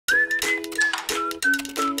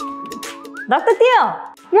Dr. Teoh,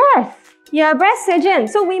 Yes. you're a breast surgeon,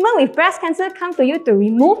 so women with breast cancer come to you to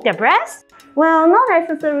remove their breast? Well, not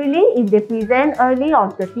necessarily. If they present early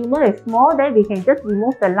or the tumor is small, then we can just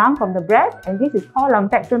remove the lump from the breast, and this is called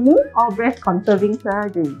lumpectomy or breast conserving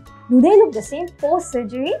surgery. Do they look the same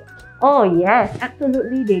post-surgery? Oh yes,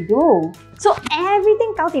 absolutely they do. So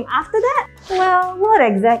everything counts in after that? Well, not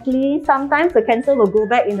exactly. Sometimes the cancer will go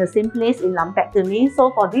back in the same place in lumpectomy. So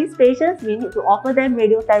for these patients, we need to offer them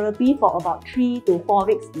radiotherapy for about 3 to 4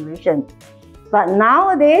 weeks duration. But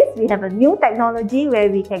nowadays, we have a new technology where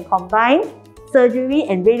we can combine surgery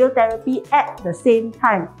and radiotherapy at the same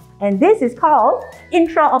time. And this is called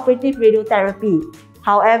intraoperative radiotherapy.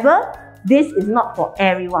 However, this is not for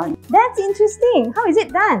everyone. That's interesting. How is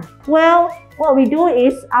it done? Well, what we do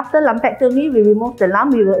is after lumpectomy, we remove the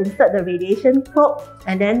lump, we will insert the radiation probe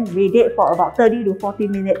and then radiate for about 30 to 40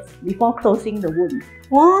 minutes before closing the wound.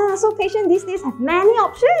 Wow, so patients these days have many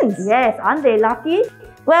options. Yes, aren't they lucky?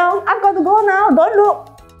 Well, I've got to go now. Don't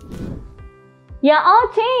look. You're all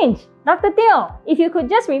changed. Dr. Teoh, if you could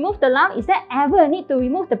just remove the lump, is there ever a need to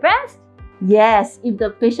remove the breast? Yes, if the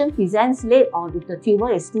patient presents late or if the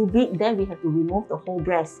tumor is too big, then we have to remove the whole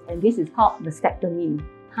breast, and this is called mastectomy.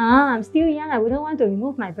 I'm still young. I wouldn't want to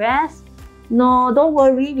remove my breast. No, don't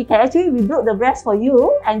worry. We can actually rebuild the breast for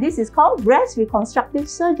you, and this is called breast reconstructive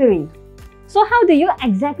surgery. So how do you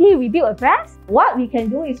exactly rebuild a breast? What we can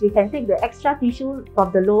do is we can take the extra tissue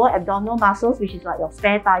from the lower abdominal muscles, which is like your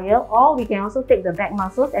spare tire, or we can also take the back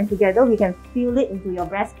muscles, and together we can fill it into your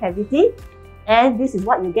breast cavity. And this is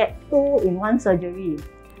what you get 2 in 1 surgery.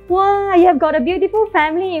 Wow, you have got a beautiful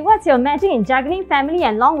family. What's your magic in juggling family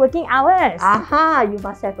and long working hours? Aha, you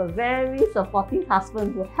must have a very supportive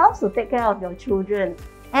husband who helps to take care of your children.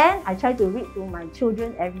 And I try to read to my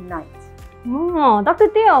children every night. Oh, Dr.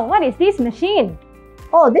 Teoh, what is this machine?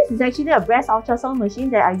 Oh, this is actually a breast ultrasound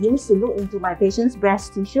machine that I use to look into my patient's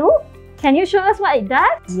breast tissue. Can you show us what it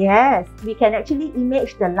does? Yes, we can actually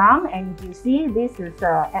image the lump, and if you see this is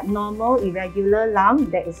an abnormal, irregular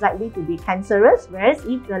lump that is likely to be cancerous, whereas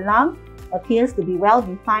if the lump appears to be well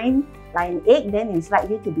defined like an egg, then it's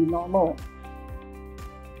likely to be normal.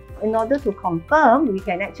 In order to confirm, we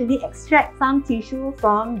can actually extract some tissue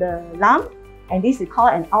from the lump, and this is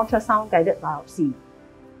called an ultrasound guided biopsy.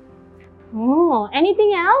 Oh,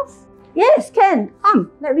 anything else? Yes, can.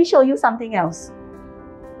 Come, let me show you something else.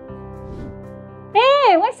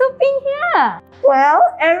 Hey, why so pink here? Well,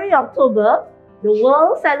 every October, the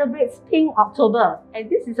world celebrates Pink October, and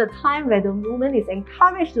this is a time where the woman is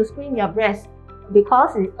encouraged to screen your breast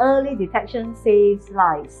because the early detection saves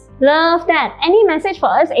lives. Love that. Any message for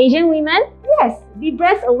us Asian women? Yes, be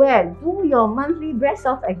breast aware. Do your monthly breast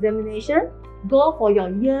self-examination. Go for your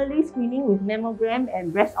yearly screening with mammogram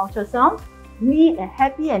and breast ultrasound. Lead a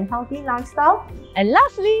happy and healthy lifestyle. And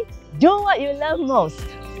lastly, do what you love most.